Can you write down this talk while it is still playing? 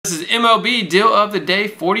This is MLB Deal of the Day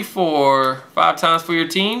 44. 5 times for your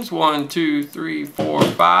teams. 1, 2, 3, 4,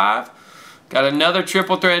 5. Got another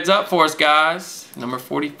triple threads up for us, guys. Number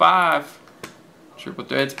 45. Triple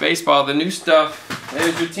threads baseball, the new stuff.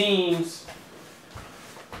 There's your teams.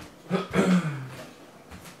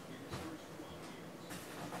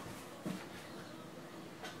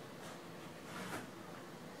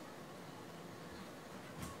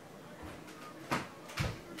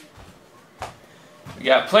 We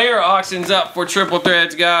got player auctions up for triple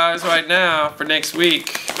threads, guys, right now for next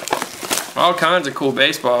week. All kinds of cool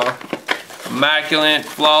baseball. Immaculate,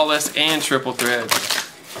 flawless, and triple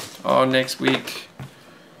threads. All next week.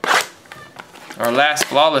 Our last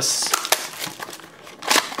flawless.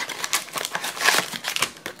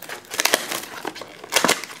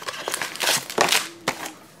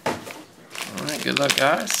 Alright, good luck,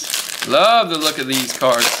 guys. Love the look of these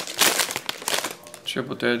cards.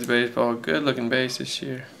 Triple threads baseball, good looking base this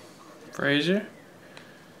year. Frazier,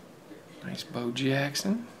 nice Bo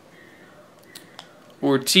Jackson.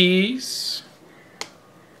 Ortiz,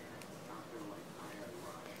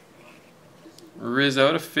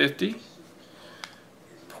 Rizzo to 50.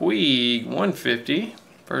 Puig 150.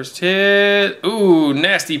 First hit, ooh,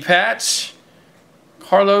 nasty patch.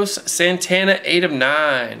 Carlos Santana 8 of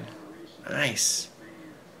 9. Nice.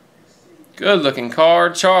 Good looking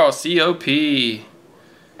card, Charles COP.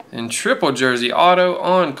 And triple jersey auto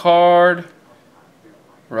on card,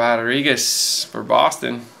 Rodriguez for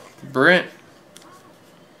Boston. Brent.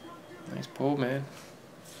 Nice pull, man.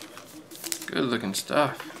 Good looking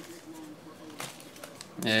stuff.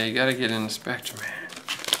 Yeah, you gotta get in the Spectra, man.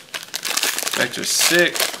 Spectra's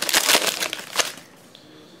sick.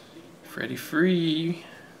 Freddie Free.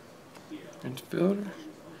 Infielder.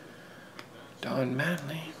 Don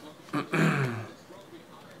Mattingly.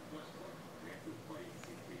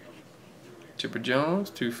 Chipper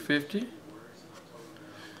Jones, 250.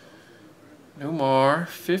 Nomar,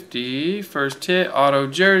 50. First hit, auto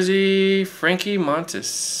jersey, Frankie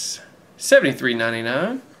Montes,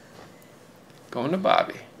 $73.99. Going to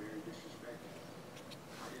Bobby.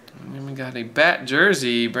 And then we got a bat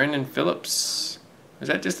jersey, Brandon Phillips. Is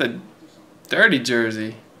that just a dirty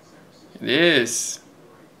jersey? It is.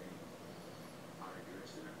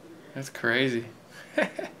 That's crazy.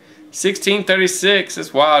 1636.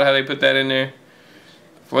 That's wild how they put that in there.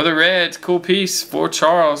 For the Reds, cool piece for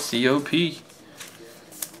Charles COP.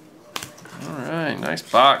 Alright, nice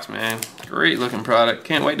box, man. Great looking product.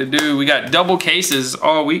 Can't wait to do. We got double cases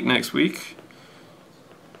all week next week.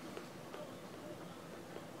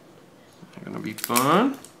 Gonna be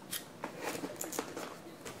fun.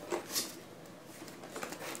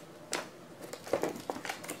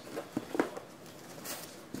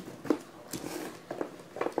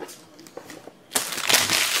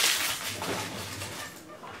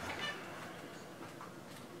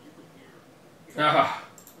 Ah.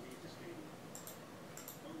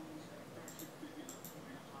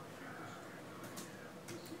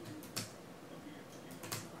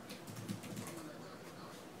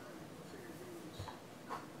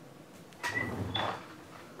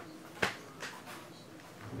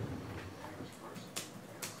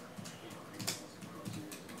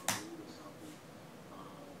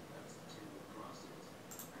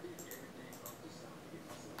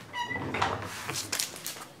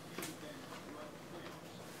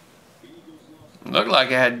 Looked like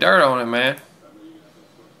it had dirt on it, man.